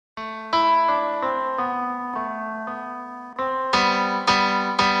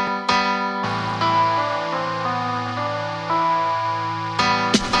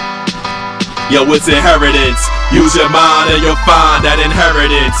Yo, it's inheritance. Use your mind and you'll find that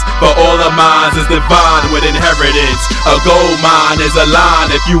inheritance. For all the minds is divine with inheritance. A gold mine is a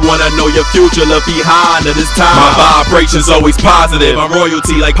line. If you wanna know your future, look behind at this time. My vibration's always positive. I'm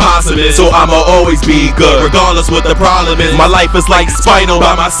royalty like Possimus, so I'ma always be good, regardless what the problem is. My life is like Spinal.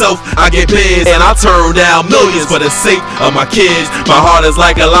 By myself, I get pissed, and I turn down millions for the sake of my kids. My heart is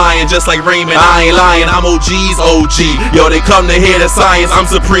like a lion, just like Raymond. I ain't lying, I'm OG's OG. Yo, they come to hear the science. I'm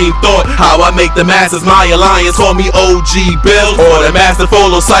supreme thought. How I make the masses my alliance. Call me OG Bill or the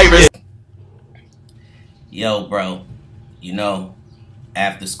masterful Osiris. Yo, bro, you know,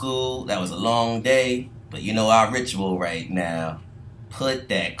 after school, that was a long day, but you know our ritual right now. Put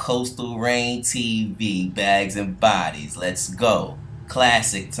that Coastal Rain TV, Bags and Bodies. Let's go.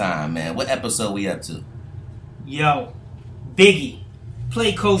 Classic time, man. What episode we up to? Yo, Biggie,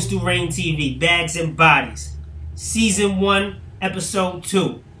 play Coastal Rain TV, Bags and Bodies. Season 1, Episode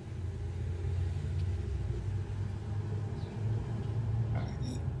 2.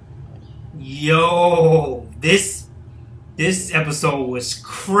 Yo, this episode was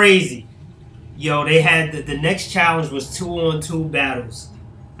crazy. Yo, they had the next challenge was 2-on-2 battles.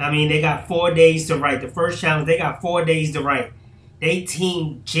 I mean, they got 4 days to write. The first challenge, they got 4 days to write. They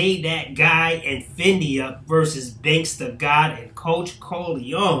teamed J That Guy and Fendi up versus Banks the God and Coach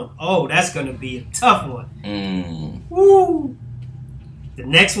Coleon. Oh, that's gonna be a tough one. Woo! The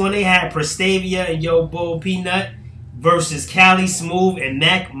next one they had Prestavia and Yo Bull Peanut versus Cali Smooth and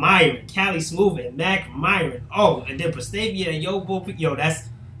Mac Myron. Cali Smooth and Mac Myron. Oh, and then Prestavia and Yo Bull Peanut. Yo,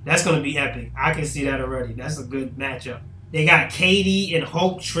 that's gonna be epic. I can see that already. That's a good matchup. They got Katie and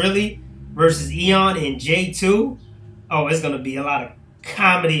Hope Trilly versus Eon and J2. Oh, it's gonna be a lot of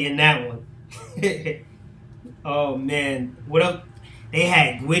comedy in that one. Oh man, what up? They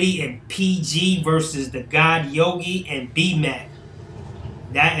had Gwitty and PG versus the God Yogi and B-Mac.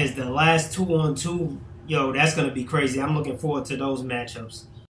 That is the last 2-on-2. Yo, that's gonna be crazy. I'm looking forward to those matchups.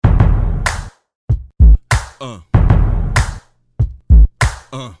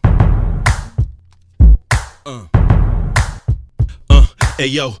 Hey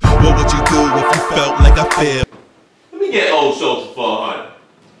yo, what would you do if you felt like I feel? Let me get old Schultz for 100.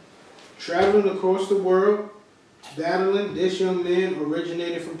 Traveling across the world, battling, this young man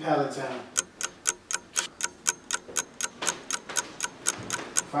originated from Palatine.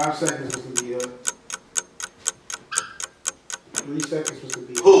 5 seconds was to be up. 3 seconds was to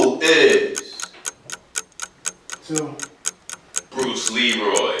be up. Who is 2. Bruce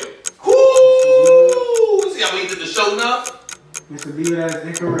Leroy? Whoo! See how we did the show enough? Mr. B, that is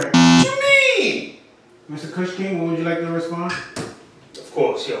incorrect. What you mean? Mr. Kush King, what would you like to respond? Of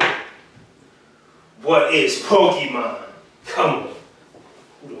course, yo. What is Pokemon? Come on.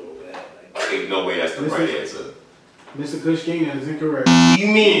 Who don't know that? Ain't no way that's the right answer. Mr. Kush King, that is incorrect. What do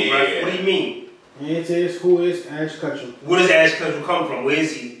you mean, bro? What do you mean? The answer is, who is Ash Ketchum? Where does Ash Ketchum come from? Where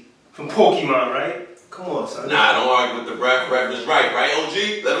is he? From Pokemon, right? Come on, son. Nah, don't argue with the ref. Ref is right,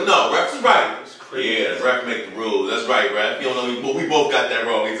 OG? Let him know. Ref is right. Yeah, the ref make the rules. That's right, ref. You don't know, we both got that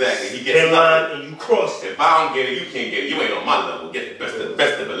wrong. Exactly. He gets line and you crossed it. If I don't get it, you can't get it. You ain't on my level. Get the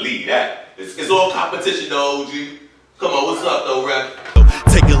best to believe that. It's all competition, though, OG. Come on, what's up, though, ref?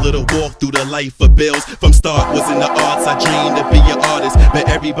 Take a little walk through the life of Bills. From start was in the arts, I dreamed to be an artist, but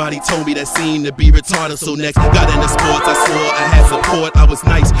everybody told me that seemed to be retarded. So next, got into sports, I saw I had support. I was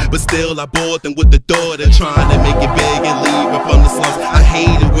nice, but still I bored them with the door. They're trying to make it big and leave it from the slums. I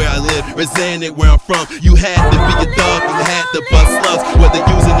hated where I live, resented where I'm from. You had to be a dog, you had to bust slugs. Whether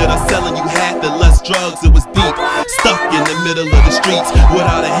using it or selling, you had to less drugs. It was deep, stuck in the middle of the streets.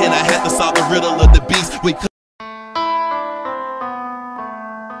 Without a hint, I had to solve the riddle of the beast.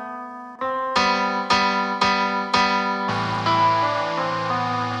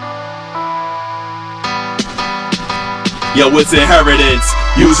 Yo, it's inheritance.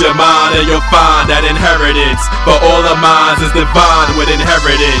 Use your mind and you'll find that inheritance. For all the minds is divine with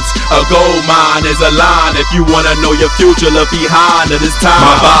inheritance. A gold mine is a line. If you wanna know your future, look behind at this time.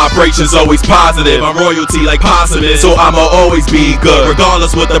 My vibration's always positive. I'm royalty like Possimus, so I'ma always be good,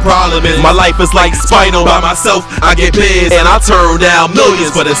 regardless what the problem is. My life is like Spinal. By myself, I get pissed, and I turn down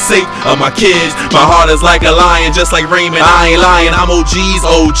millions for the sake of my kids. My heart is like a lion, just like Raymond. I ain't lying, I'm OG's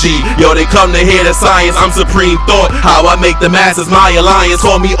OG. Yo, they come to hear the science. I'm supreme thought. How I make the masses my alliance.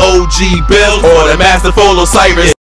 Call me OG Bill or the masterful Osiris.